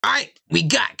Alright, we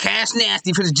got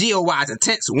CashNasty for the GeoWise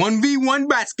Intense 1v1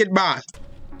 basketball.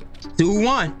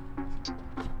 2-1.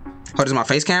 Hold, is my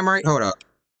face cam right? Hold up.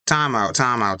 Timeout,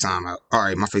 timeout, timeout.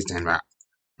 Alright, my face cam right.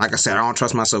 Like I said, I don't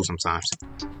trust myself sometimes.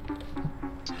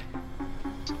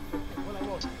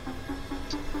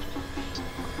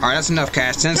 Alright, that's enough,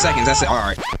 Cash. 10 seconds, that's it.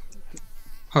 Alright.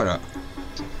 Hold up.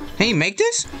 Can you make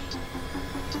this?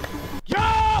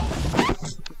 Yeah!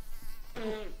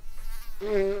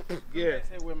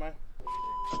 Say where, man.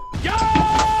 Yo!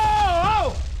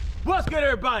 Oh! What's good,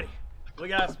 everybody? We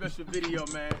got a special video,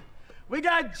 man. We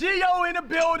got Geo in the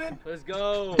building. Let's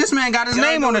go. This man got his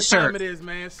name on the shirt. What time it is,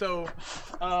 man. So,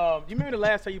 you remember the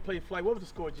last time you played Flight? What was the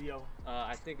score, Geo?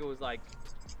 I think it was like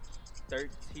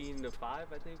 13-5, I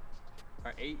think,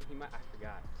 or 8. I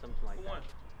forgot, something like that.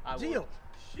 Geo.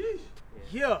 Sheesh.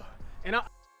 Yeah. And I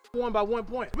won by 1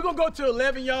 point. We're gonna go to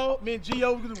 11, y'all. Me and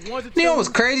Geo, we're gonna do 1 to 2. You know what's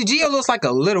crazy? Geo looks like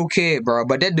a little kid, bro,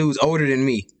 but that dude's older than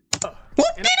me.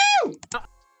 What did you do?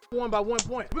 Won by 1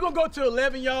 point. We're gonna go to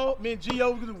 11, y'all. Me and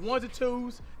Geo, we're gonna do 1s and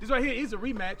 2s. This right here is a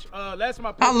rematch. Last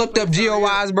time I looked up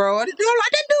GeoWise, bro. That dude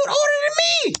like that dude older than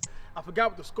me. I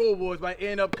forgot what the score was, but I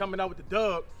ended up coming out with the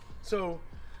dub. So,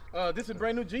 this is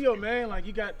brand new Geo, man. Like,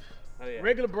 you got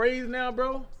regular braids now,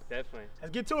 bro. Definitely.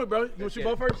 Let's get to it, bro. You want to shoot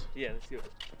ball first? Yeah, let's do it.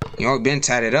 You already been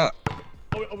tatted up.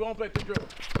 Oh, we're gonna play the drill.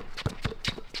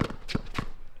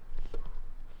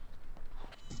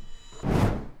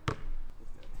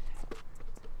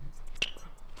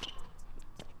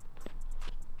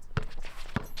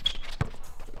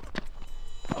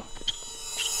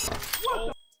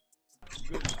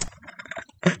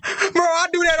 Bro, I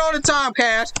do that all the time,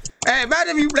 Cash. Hey,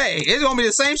 imagine if you play. It's gonna be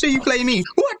the same shit you play me.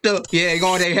 What the? Yeah, you're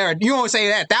gonna say, you gonna say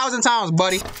that 1,000 times,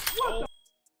 buddy.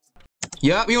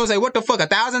 Yup, you gonna say what the fuck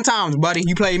 1,000 times, buddy.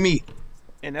 You play me.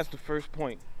 And that's the first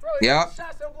point. Yup.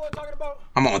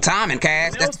 I'm on timing,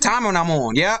 Cash. That's the timing I'm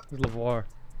on. Yup. LeVar.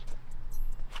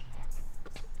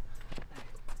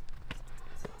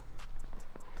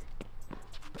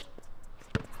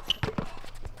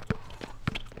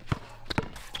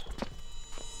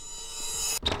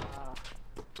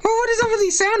 Oh, what is up with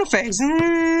these sound effects?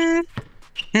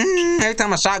 Every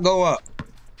time a shot go up.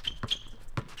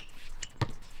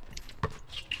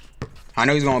 I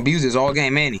know he's gonna abuse this all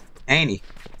game, ain't he? Ain't he?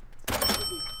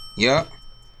 Yup.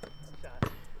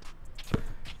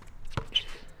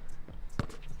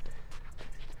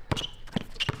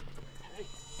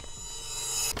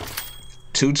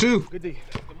 Two. Good D.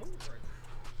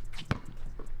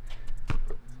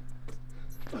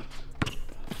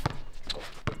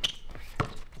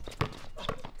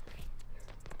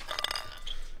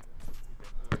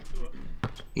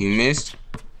 You missed.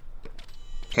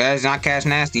 Cash, not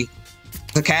CashNasty.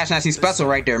 It's a CashNasty special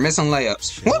right there. Missing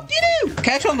layups. What you do?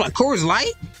 Cash on like Coors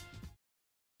Light.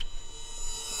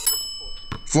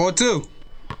 4-2.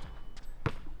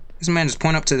 This man just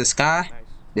point up to the sky.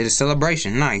 Did a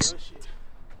celebration. Nice.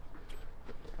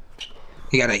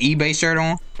 He got an eBay shirt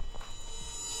on.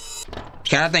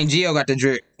 I think Geo got the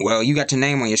drip. Well, you got your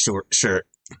name on your shirt.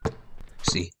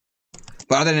 See.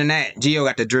 But other than that, Geo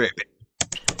got the drip.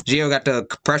 Geo got the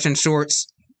compression shorts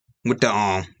with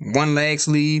the one leg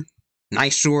sleeve.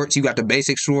 Nice shorts. You got the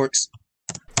basic shorts.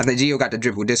 I think Geo got the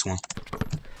drip with this one.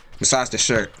 Besides the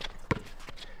shirt.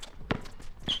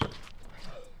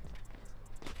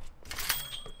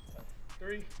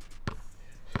 Three,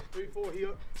 4 here.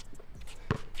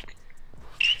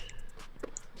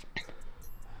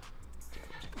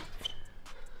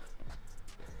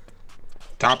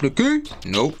 Top of the key?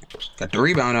 Nope. Got the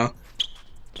rebound though.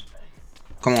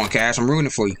 Come on, Cash. I'm rooting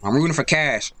for you. I'm rooting for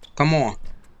Cash. Come on.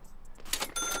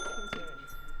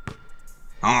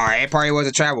 Alright, it probably was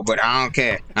a travel, but I don't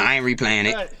care. I ain't replaying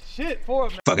it. Right, shit, 4,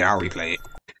 man. Fuck it, I'll replay it.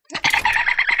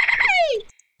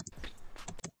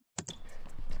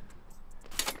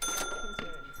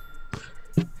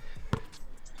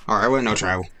 Alright, wasn't no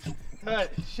travel. Alright,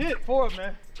 shit, 4,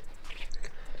 man.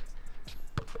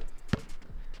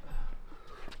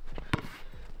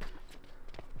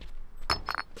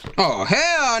 Oh,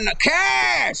 hell no,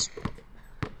 Cash!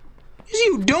 What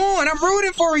you doing? I'm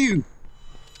rooting for you.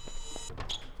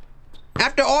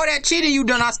 After all that cheating you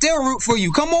done, I still root for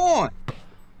you. Come on.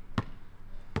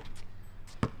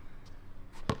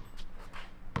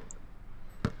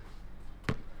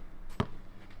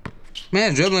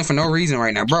 Man, dribbling for no reason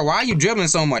right now. Bro, why are you dribbling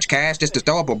so much, Cash? Just to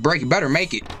throw up a break. You better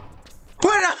make it.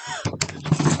 Put it up. Yo,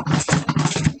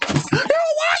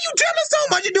 why are you dribbling so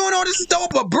much? You're doing all this to throw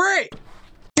up a break.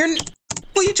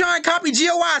 What, you trying to copy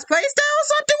GeoWise play style or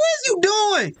something? What is you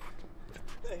doing?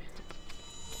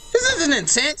 This isn't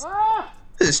intense.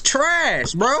 This is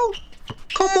trash, bro.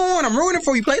 Come on, I'm rooting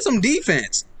for you. Play some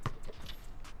defense.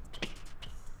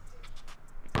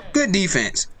 Good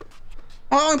defense.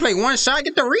 Oh, I only play one shot.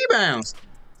 Get the rebounds.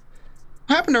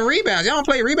 What happened to rebounds? Y'all don't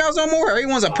play rebounds no more?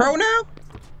 Everyone's a pro now?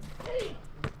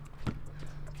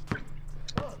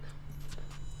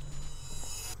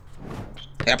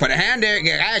 Yeah, put a hand there.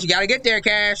 Cash, you gotta get there,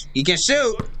 Cash. You can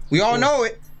shoot. We all know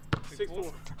it.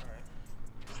 6'4".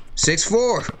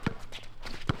 6'4".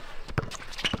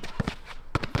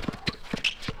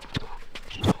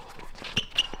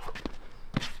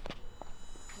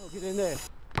 Oh, get in there.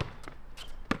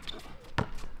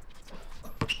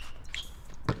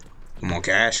 Come on,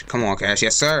 Cash. Come on, Cash.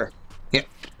 Yes, sir. Yep.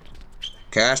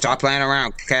 Cash, stop playing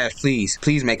around. Cash, please.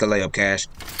 Please make a layup, Cash.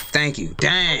 Thank you.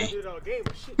 Dang.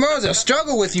 Bro, it's a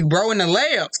struggle with you, bro, in the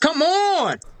layups. Come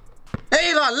on.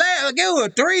 Hey, like, give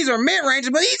it threes or mid-range,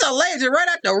 but he's a laser right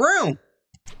out the room.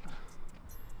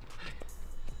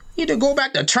 You need to go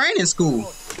back to training school.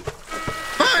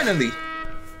 Finally.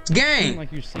 It's game.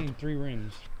 Like you're seeing 3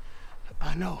 rings.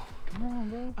 I know. Come on,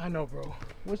 bro. I know, bro.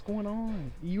 What's going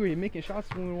on? You were making shots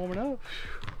when we were warming up.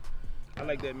 I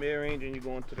like that mid range and you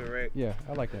going to the rack. Yeah,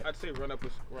 I like that. I'd say run up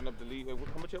the lead. Wait,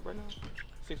 how much you up right now?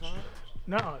 6'9"?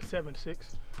 Nuh-uh, 7'6".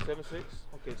 7'6"?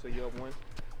 Okay, so you up 1.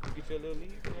 Get your little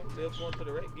lead. They'll go to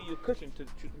the rack. Give you a cushion to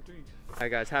shoot them threes. All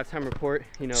right, guys. Halftime report.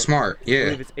 You know. Smart, I yeah.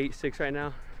 believe it's 8-6 right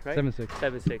now, right? 7-6.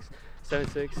 7-6.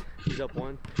 7-6. He's up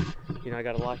 1. You know, I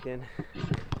got to lock in,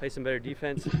 play some better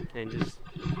defense, and just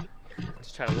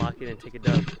try to lock in and take a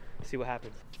dub. See what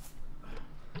happens.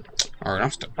 All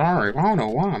right, all right. I don't know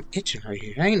why I'm itching right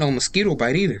here. I ain't no mosquito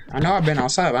bite either. I know I've been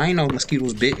outside, but I ain't no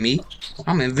mosquitoes bit me.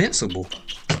 I'm invincible.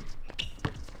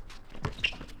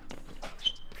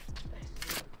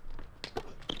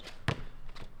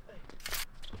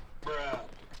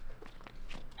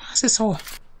 Why is this so?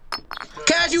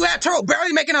 Cash, you had trouble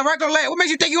barely making a regular layup. What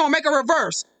makes you think you gonna make a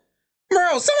reverse?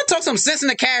 Bro, someone talk some sense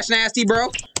into CashNasty, bro.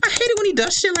 I hate it when he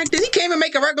does shit like this. He can't even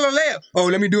make a regular layup. Oh,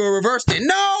 let me do a reverse then.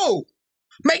 No!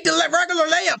 Make the regular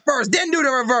layup first, then do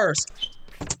the reverse.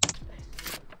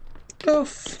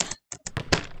 Oof.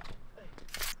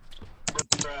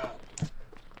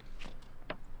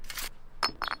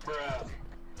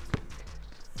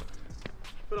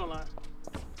 Put on line.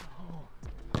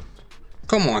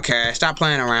 Come on, Cash. Stop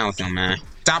playing around with them, man.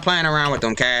 Stop playing around with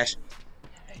them, Cash.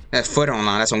 That's foot on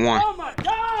line. That's a 1. Oh my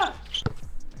God!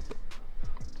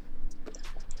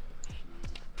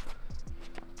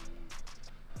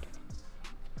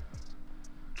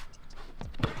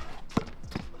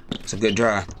 That's a good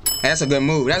drive. That's a good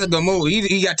move. That's a good move.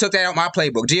 You got took that out my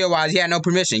playbook. Geo-wise, he had no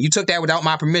permission. You took that without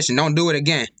my permission. Don't do it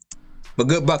again. But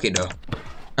good bucket, though.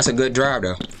 That's a good drive,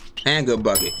 though. And good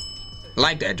bucket.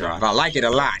 Like that drive. I like it a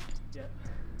lot.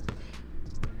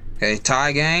 Okay,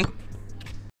 tie game.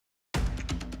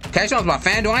 Cash Jones, my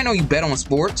fan. Do I know you bet on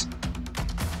sports?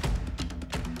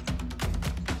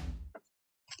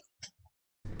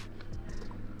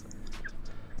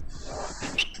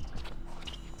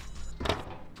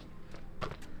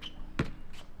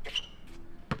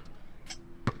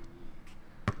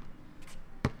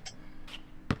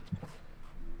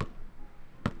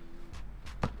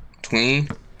 Tween.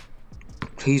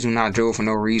 Please do not dribble for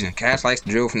no reason. Cash likes to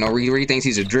dribble for no reason. He thinks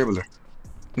he's a dribbler.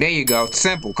 There you go.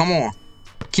 Simple. Come on.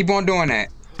 Keep on doing that.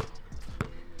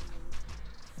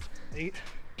 8.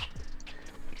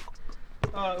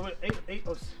 8.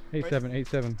 8-7.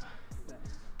 8-7.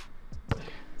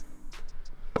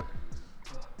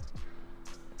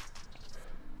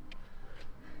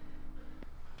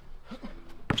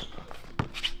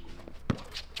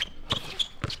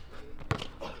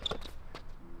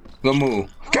 Good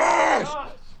move. Cash!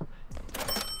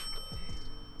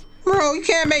 Bro, you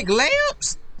can't make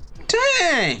layups?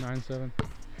 Dang. 9-7.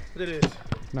 It is.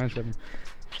 9-7.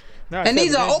 And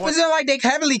these are opens in like they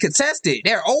heavily contested.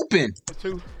 They're open.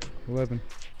 2. 11.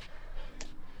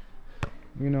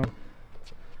 You know.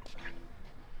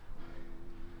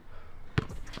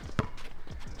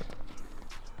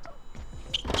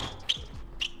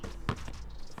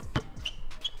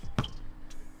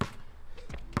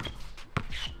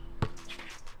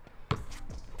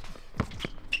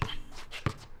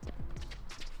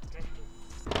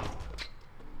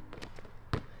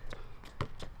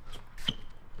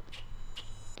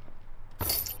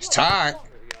 It's tied.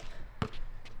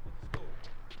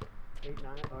 8,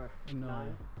 9, or 9.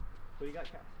 What do you got,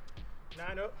 Cash?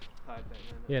 9 up. 5, 9 up.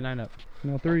 Yeah, 9 up.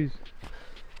 No threes.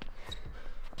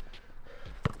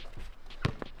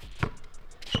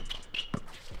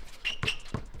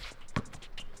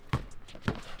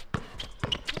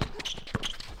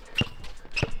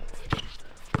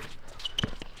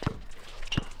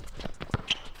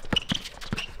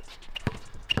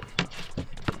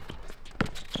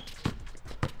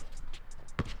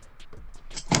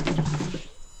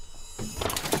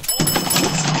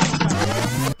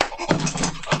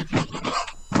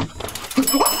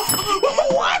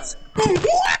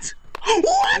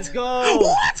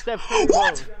 Steph Curry.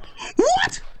 What?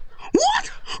 What?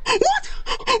 What?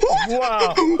 What?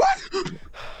 Wow. What?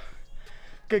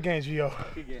 Good game, Gio.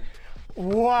 Good game.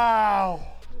 Wow.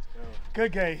 Let's go.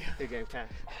 Good game. Good game, Cash.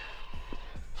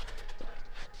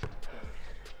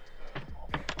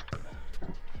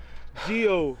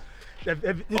 Gio. This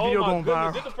Oh video my going goodness,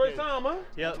 viral. this the first time, huh?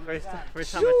 Yep,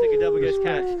 first time I took a double against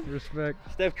Cash.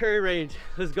 Respect. Steph Curry range.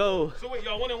 Let's go. So wait,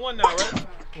 y'all 1-1 now, right?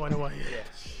 1-1.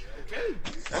 Okay,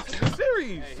 that's a good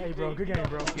series. Hey, bro, good game,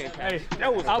 bro. Hey,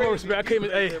 That was I crazy. will respect. I came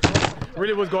in. Hey,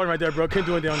 really was guarding right there, bro. Couldn't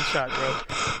do anything on the shot, bro.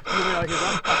 You went out here. I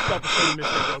stopped before you missed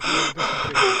it, bro.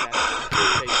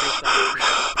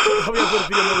 Hope you guys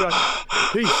enjoyed the video.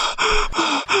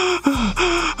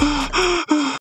 Peace.